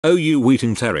OU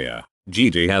Wheaton Terrier.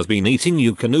 Gigi has been eating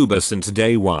Eukanuba since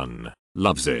day one.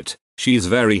 Loves it. She's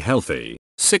very healthy.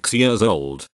 6 years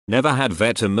old. Never had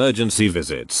vet emergency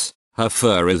visits. Her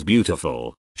fur is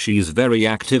beautiful. She's very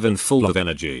active and full of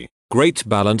energy. Great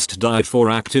balanced diet for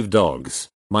active dogs.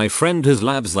 My friend has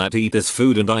labs that eat this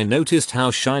food and I noticed how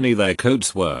shiny their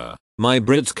coats were. My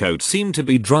Brit's coat seemed to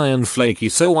be dry and flaky,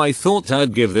 so I thought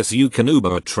I'd give this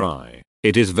Eukanuba a try.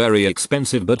 It is very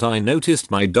expensive, but I noticed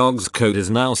my dog's coat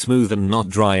is now smooth and not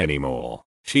dry anymore.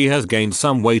 She has gained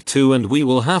some weight too and we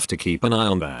will have to keep an eye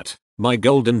on that. My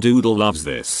golden doodle loves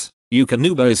this.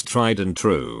 Eukanuba is tried and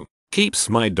true.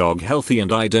 Keeps my dog healthy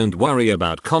and I don't worry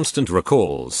about constant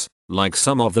recalls, like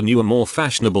some of the newer more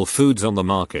fashionable foods on the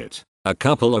market. A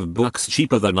couple of bucks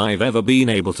cheaper than I've ever been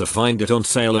able to find it on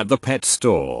sale at the pet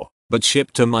store, but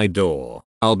shipped to my door.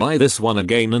 I'll buy this one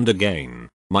again and again.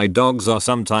 My dogs are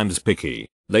sometimes picky.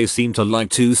 They seem to like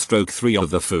 2/3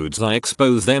 of the foods I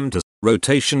expose them to.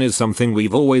 Rotation is something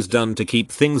we've always done to keep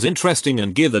things interesting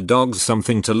and give the dogs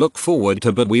something to look forward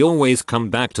to, but we always come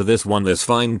back to this one. This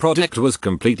fine product was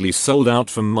completely sold out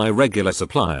from my regular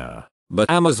supplier,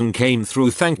 but Amazon came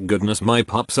through. Thank goodness. My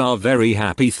pups are very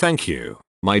happy, thank you.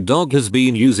 My dog has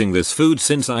been using this food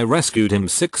since I rescued him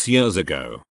 6 years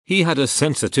ago. He had a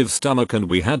sensitive stomach and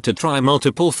we had to try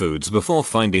multiple foods before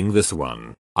finding this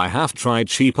one. I have tried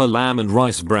cheaper lamb and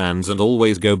rice brands and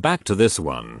always go back to this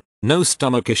one. No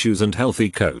stomach issues and healthy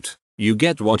coat. You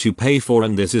get what you pay for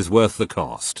and this is worth the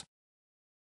cost.